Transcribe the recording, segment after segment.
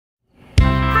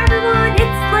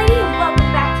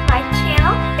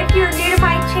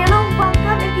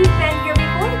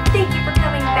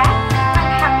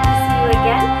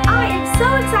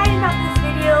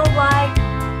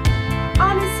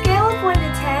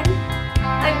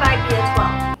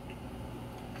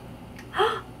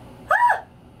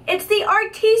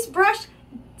brush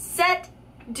set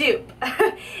dupe.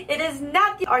 It is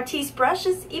not the Artis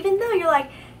brushes, even though you're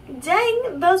like,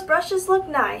 dang, those brushes look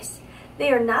nice.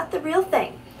 They are not the real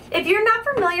thing. If you're not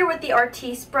familiar with the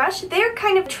Artis brush, they're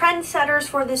kind of trendsetters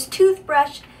for this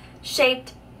toothbrush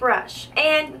shaped brush,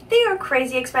 and they are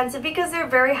crazy expensive because they're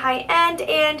very high end,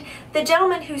 and the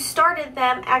gentleman who started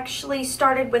them actually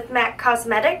started with MAC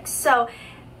Cosmetics, so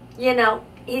you know,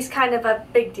 he's kind of a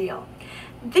big deal.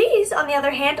 These, on the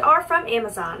other hand, are from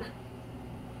Amazon.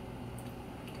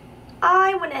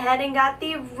 I went ahead and got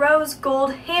the rose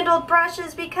gold handled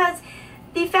brushes because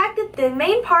the fact that the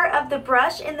main part of the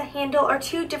brush and the handle are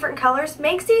two different colors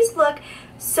makes these look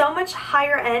so much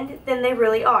higher end than they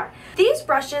really are. These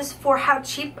brushes, for how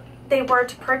cheap they were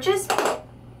to purchase,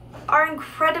 are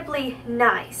incredibly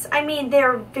nice. I mean,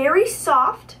 they're very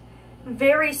soft,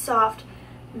 very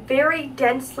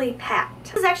densely packed.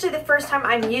 This is actually the first time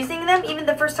I'm using them, even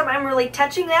the first time I'm really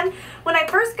touching them. When I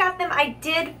first got them, I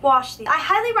did wash these. I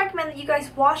highly recommend that you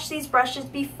guys wash these brushes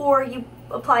before you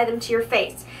apply them to your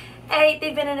face. A,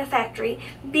 they've been in a factory.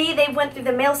 B, they went through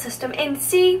the mail system. And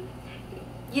C,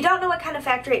 you don't know what kind of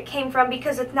factory it came from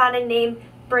because it's not a name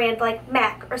brand like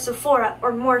MAC or Sephora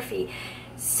or Morphe.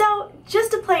 So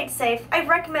just to play it safe, I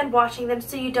recommend washing them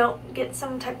so you don't get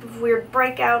some type of weird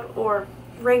breakout or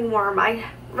ringworm. I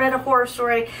read a horror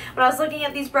story when I was looking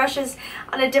at these brushes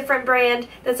on a different brand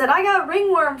that said I got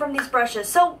ringworm from these brushes,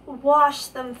 so wash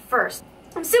them first.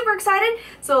 I'm super excited,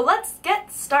 so let's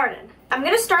get started. I'm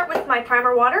going to start with my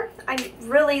primer water. I'm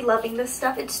really loving this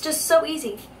stuff. It's just so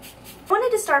easy. I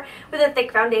wanted to start with a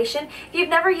thick foundation. If you've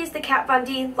never used the Kat Von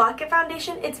D Lock-It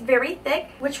foundation, it's very thick.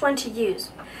 Which one to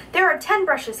use? There are 10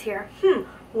 brushes here.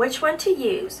 Which one to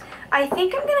use? I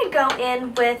think I'm going to go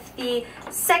in with the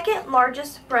second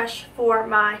largest brush for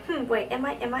my,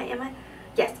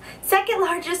 Yes, second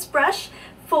largest brush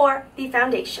for the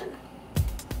foundation.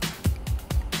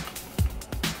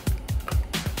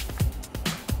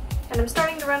 And I'm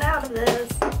starting to run out of this.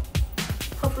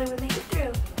 Hopefully we make it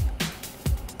through.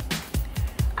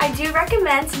 I do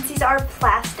recommend, since these are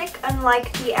plastic,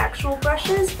 unlike the actual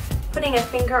brushes, putting a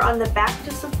finger on the back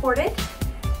to support it,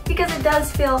 because it does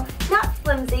feel not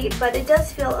flimsy, but it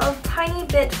does feel a tiny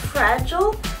bit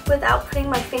fragile without putting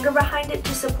my finger behind it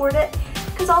to support it.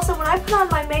 Because also when I put on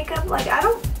my makeup, like I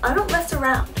don't mess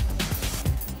around.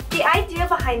 The idea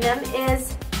behind them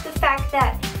is the fact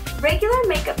that regular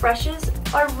makeup brushes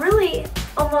are really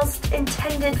almost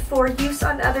intended for use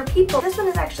on other people. This one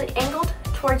is actually angled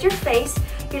towards your face.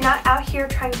 You're not out here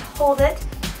trying to hold it.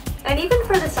 And even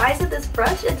for the size of this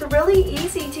brush, it's really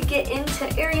easy to get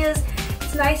into areas.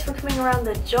 It's nice for coming around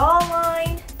the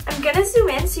jawline. I'm gonna zoom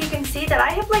in so you can see that I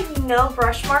have like no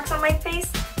brush marks on my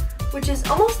face, which is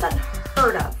almost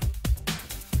unheard of.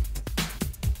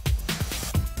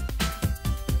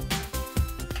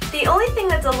 The only thing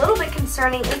that's a little bit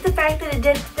concerning is the fact that it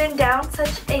did thin down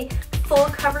such a full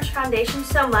coverage foundation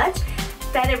so much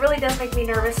that it really does make me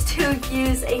nervous to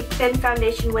use a thin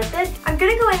foundation with it. I'm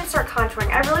going to go in and start contouring.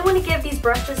 I really want to give these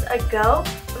brushes a go.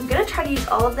 I'm going to try to use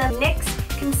all of them.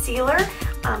 Younique Concealer.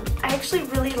 I actually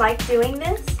really like doing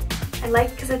this. I like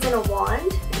it because it's in a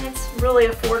wand and it's really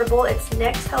affordable. It's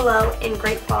NYX Hello in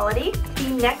great quality. The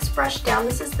next brush down,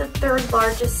 this is the third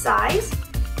largest size.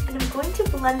 And I'm going to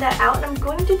blend that out, and I'm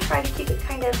going to try to keep it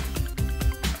kind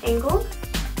of angled.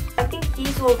 I think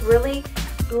these will really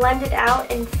blend it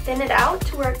out and thin it out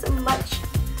to where it's a much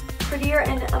prettier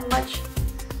and a much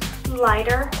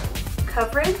lighter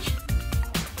coverage.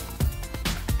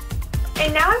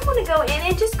 And now I'm going to go in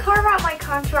and just carve out my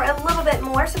contour a little bit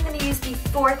more. So I'm going to use the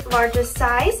fourth largest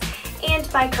size and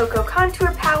my Cocoa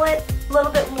Contour Palette, a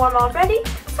little bit warm already.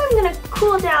 So I'm going to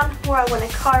cool down where I want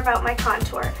to carve out my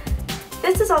contour.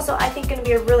 This is also, I think, going to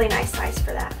be a really nice size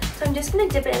for that. So I'm just going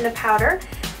to dip it in the powder.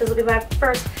 This will be my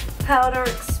first powder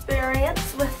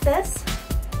experience with this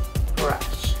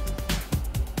brush.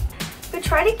 But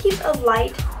try to keep a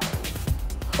light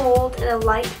hold and a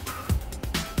light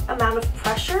amount of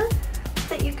pressure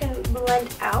so that you can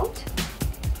blend out.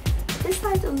 This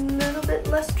side's a little bit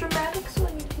less dramatic, so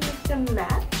I need to make them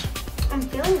match. I'm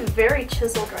feeling very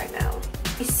chiseled right now.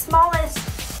 The smallest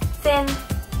thin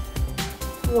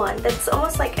one that's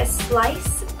almost like a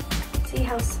slice. See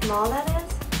how small that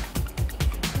is?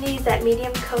 I'm gonna use that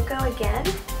medium cocoa again,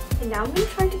 and now I'm gonna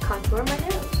try to contour my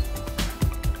nose.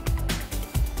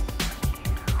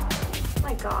 Oh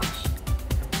my gosh,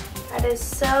 that is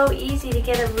so easy to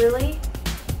get a really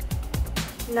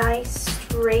nice,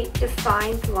 straight,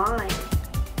 defined line.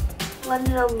 Blend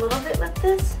it a little bit with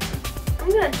this. I'm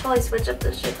gonna totally switch up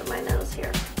the shape of my nose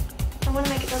here. I want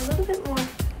to make it a little bit more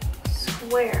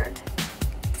squared.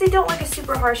 I don't like a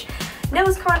super harsh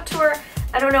nose contour.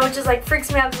 I don't know, it just like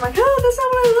freaks me out. I'm like, oh, that's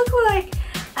not what I look like.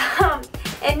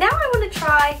 And now I want to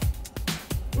try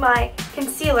my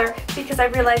concealer because I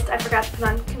realized I forgot to put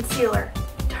on concealer.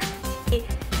 Tarte.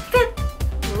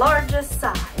 Fifth largest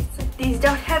size. These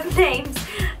don't have names.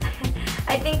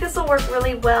 I think this will work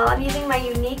really well. I'm using my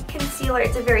Younique Concealer.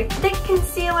 It's a very thick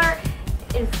concealer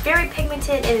and very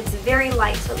pigmented, and it's very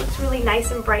light, so it looks really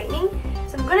nice and brightening.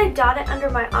 So I'm going to dot it under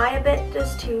my eye a bit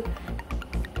just to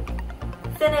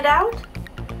thin it out.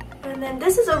 And then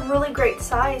this is a really great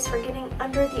size for getting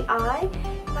under the eye.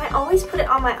 And I always put it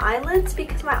on my eyelids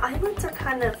because my eyelids are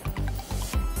kind of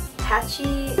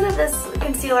patchy. This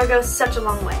concealer goes such a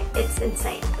long way. It's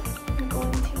insane. I'm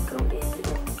going to go in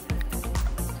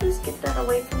and just get that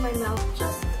away from my mouth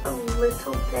just a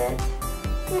little bit.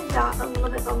 And dot a little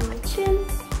bit on my chin,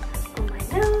 on my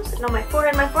nose, and on my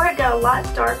forehead. My forehead got a lot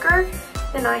darker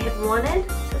than I had wanted,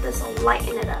 so this will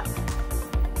lighten it up.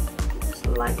 Just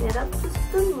lighten it up just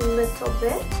a little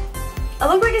bit.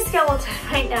 I look like a skeleton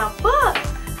right now, but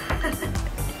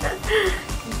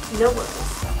no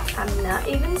worries. I'm not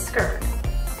even scared.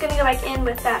 I'm gonna go back in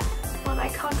with that one I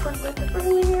contoured with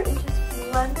earlier and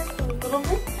just blend it a little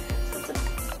bit. So it's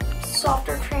a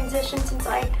softer transition since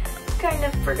I kind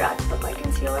of forgot to put my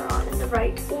concealer on in the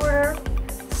right order.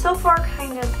 So far,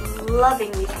 kind of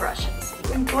loving these brushes.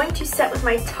 I'm going to set with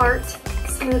my Tarte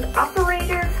Smooth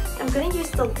Operator. I'm going to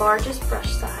use the largest brush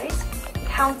size,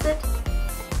 pounce it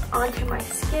onto my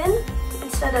skin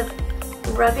instead of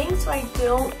rubbing so I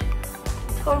don't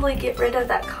totally get rid of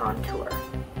that contour.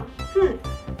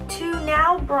 To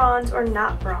now bronze or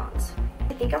not bronze.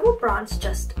 I think I will bronze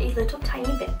just a little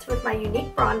tiny bit with my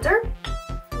Younique Bronzer.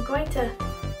 I'm going to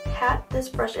pat this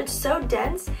brush. It's so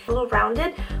dense, a little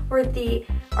rounded, where the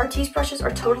Artis brushes are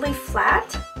totally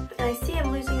flat. And I see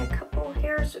I'm losing a couple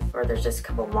hairs, or there's just a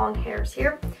couple long hairs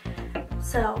here.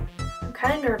 So I'm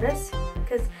kind of nervous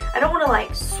because I don't want to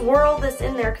like swirl this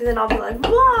in there because then I'll be like,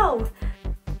 whoa!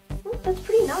 Oh, that's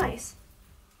pretty nice.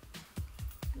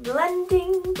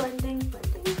 Blending, blending,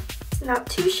 blending. It's not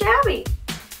too shabby.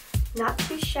 Not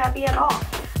too shabby at all.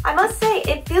 I must say,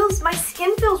 my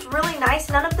skin feels really nice.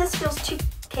 None of this feels too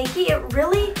cakey. It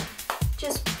really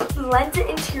just blends it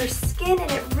into your skin and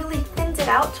it really thins it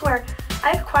out to where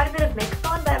I have quite a bit of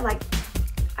makeup on, but I'm like,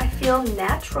 I feel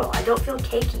natural. I don't feel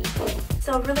cakey.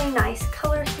 So really nice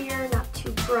color here, not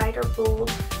too bright or bold.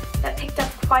 That picked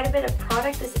up quite a bit of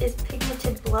product. This is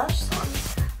pigmented blush, so I'm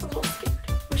a little scared.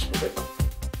 Wish me good luck.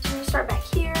 So I'm gonna start back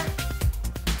here.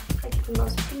 I get the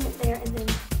most pigment there and then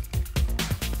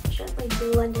gently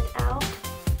blend it out.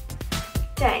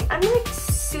 Dang, I'm like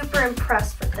super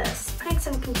impressed with this. Putting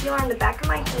some concealer on the back of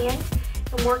my hand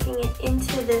and working it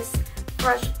into this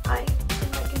brush I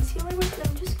did my concealer with, and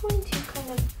I'm just going to kind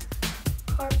of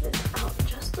carve this out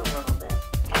just a little bit.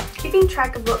 Keeping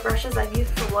track of what brushes I've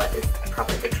used for what is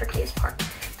probably the trickiest part.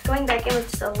 Going back in with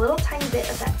just a little tiny bit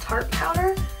of that Tarte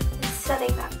powder and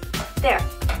setting that there.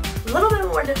 A little bit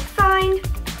more defined.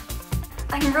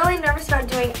 I'm really nervous about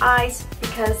doing eyes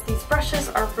because these brushes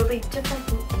are really different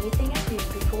from anything I've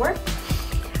used before.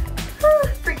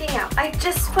 Freaking out. I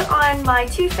just put on my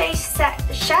Too Faced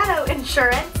Shadow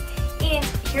Insurance, and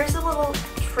here's a little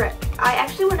trick. I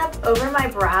actually went up over my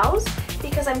brows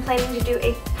because I'm planning to do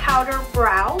a powder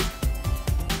brow.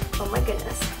 Oh my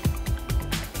goodness.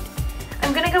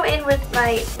 I'm going to go in with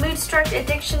my Moodstruck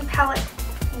Addiction Palette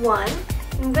 1.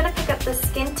 I'm going to pick up the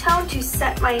skin tone to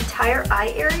set my entire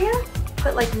eye area.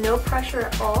 Put like no pressure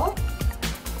at all.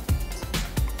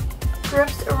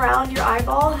 Grips around your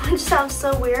eyeball, which sounds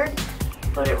so weird,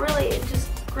 but it just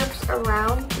grips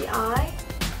around the eye,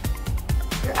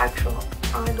 your actual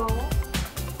eyeball.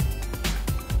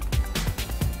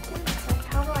 It's like,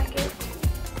 how do I get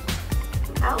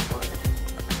an outline?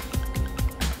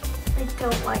 I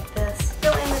don't like this.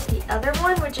 Go in with the other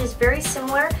one, which is very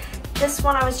similar. This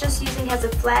one I was just using has a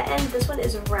flat end. This one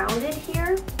is rounded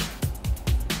here.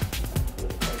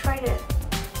 I try to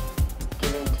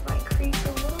get into my crease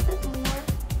a little bit more.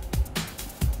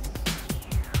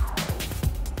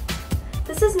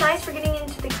 This is nice for getting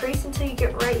into the crease until you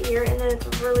get right here, and then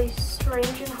it's really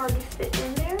strange and hard to fit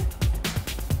in there.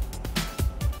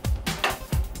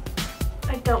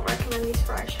 I don't recommend these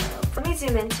for eyeshadow. Let me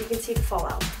zoom in so you can see the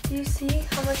fallout. Do you see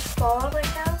how much fallout I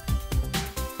have?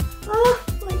 Oh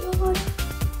my god.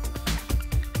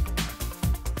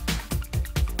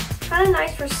 It's kind of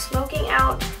nice for smoking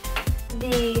out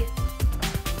the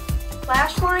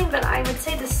lash line, but I would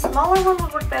say the smaller one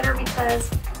would work better because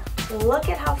look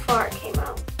at how far it came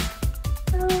out.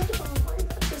 Oh my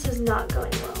god, this is not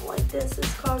going well. Like, this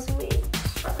is causing me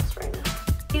stress right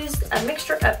now. Used a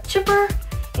mixture of chipper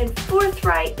and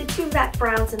forthright, the two matte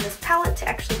browns in this palette to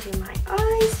actually do my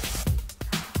eyes.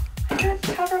 I got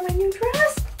to cover my new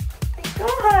dress. My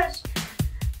gosh.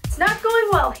 It's not going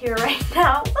well here right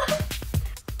now.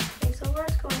 Okay, so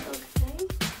where's going okay.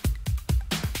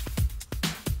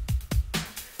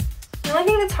 The only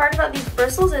thing that's hard about these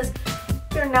bristles is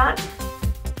they're not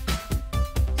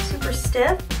super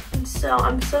stiff. And so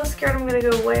I'm so scared I'm going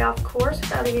to go way off course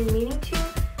without even meaning to.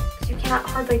 Because you cannot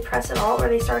hardly press at all or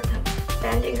they start to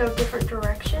bend and go different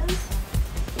directions.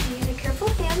 If you use a careful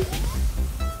hand,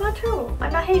 it's not terrible.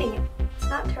 I'm not hating it. It's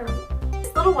not terrible.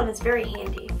 This little one is very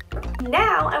handy.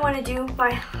 Now I want to do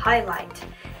my highlight.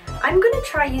 I'm going to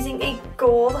try using a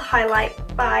gold highlight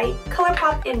by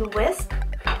ColourPop in Whisk.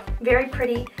 Very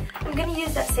pretty. I'm going to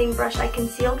use that same brush I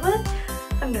concealed with.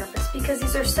 I'm nervous because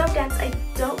these are so dense.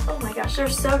 Oh my gosh, they're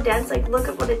so dense. Like, look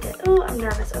at what it did. Oh, I'm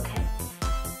nervous. Okay.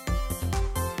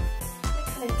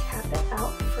 I'm going to kind of tap it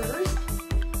out first.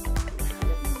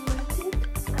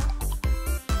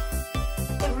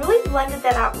 It really blended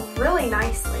that out really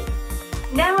nicely.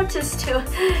 Now just to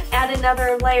add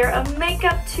another layer of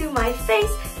makeup to my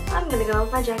face, I'm going to go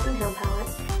with my Jaclyn Hill palette.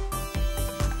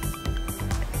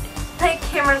 My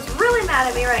camera's really mad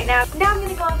at me right now. Now I'm going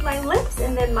to go with my lips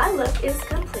and then my look is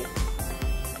complete.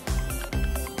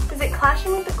 Is it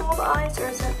clashing with the gold eyes or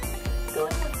is it going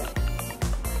with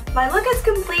it? My look is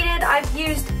completed. I've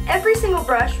used every single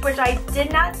brush, which I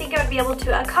did not think I would be able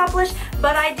to accomplish,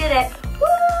 but I did it.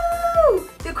 Woo!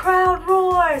 The crowd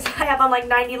roars. I have on like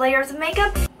 90 layers of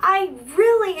makeup. I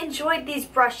really enjoyed these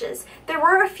brushes. There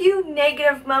were a few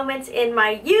negative moments in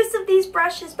my use of these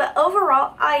brushes, but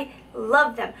overall I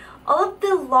love them. All of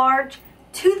the large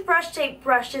toothbrush shaped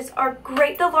brushes are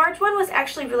great. The large one was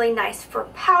actually really nice for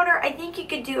powder. I think you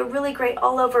could do a really great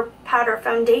all over powder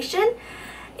foundation.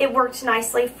 It worked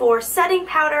nicely for setting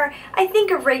powder. I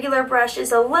think a regular brush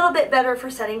is a little bit better for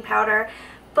setting powder,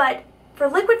 but for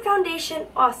liquid foundation,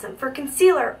 awesome. For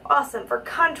concealer, awesome. For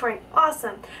contouring,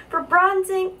 awesome. For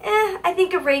bronzing, I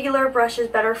think a regular brush is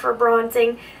better for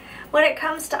bronzing. When it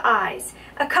comes to eyes,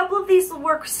 a couple of these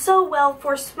work so well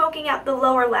for smoking out the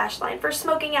lower lash line, for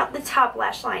smoking out the top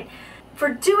lash line, for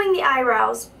doing the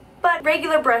eyebrows, but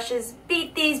regular brushes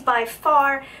beat these by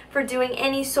far for doing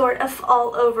any sort of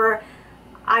all over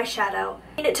eyeshadow.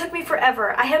 And it took me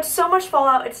forever. I had so much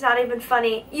fallout, it's not even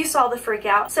funny. You saw the freak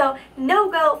out. So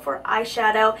no go for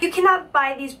eyeshadow. You cannot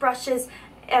buy these brushes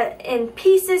in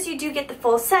pieces. You do get the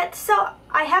full set. So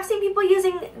I have seen people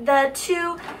using the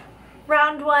two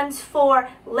round ones for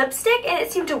lipstick and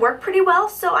it seemed to work pretty well.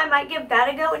 So I might give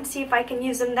that a go and see if I can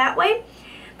use them that way.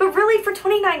 But really for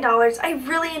 $29, I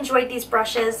really enjoyed these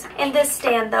brushes and this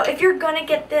stand though. If you're gonna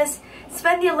get this,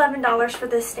 spend the $11 for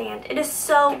this stand. It is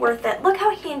so worth it. Look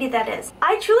how handy that is.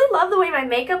 I truly love the way my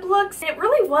makeup looks. It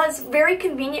really was very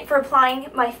convenient for applying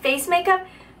my face makeup,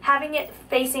 having it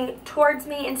facing towards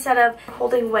me instead of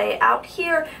holding way out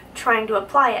here trying to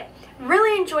apply it.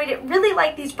 Really enjoyed it. Really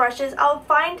like these brushes. I'll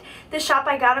find the shop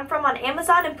I got them from on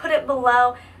Amazon and put it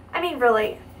below. I mean,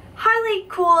 really, highly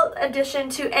cool addition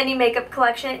to any makeup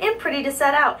collection and pretty to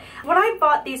set out. When I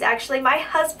bought these, actually, my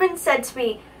husband said to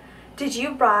me, "Did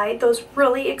you buy those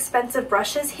really expensive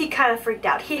brushes?" He kind of freaked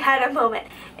out. He had a moment.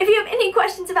 If you have any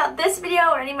questions about this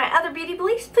video or any of my other beauty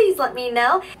beliefs, please let me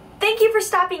know. Thank you for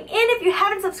stopping in. If you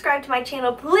haven't subscribed to my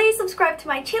channel, please subscribe to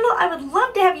my channel. I would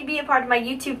love to have you be a part of my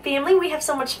YouTube family. We have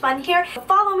so much fun here.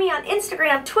 Follow me on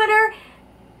Instagram, Twitter,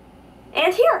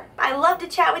 and here. I love to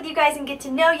chat with you guys and get to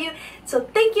know you. So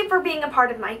thank you for being a part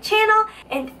of my channel.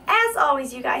 And as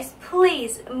always, you guys,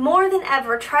 please, more than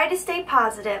ever, try to stay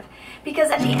positive. Because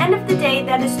at the end of the day,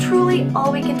 that is truly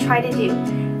all we can try to do.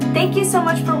 Thank you so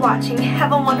much for watching.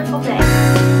 Have a wonderful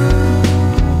day.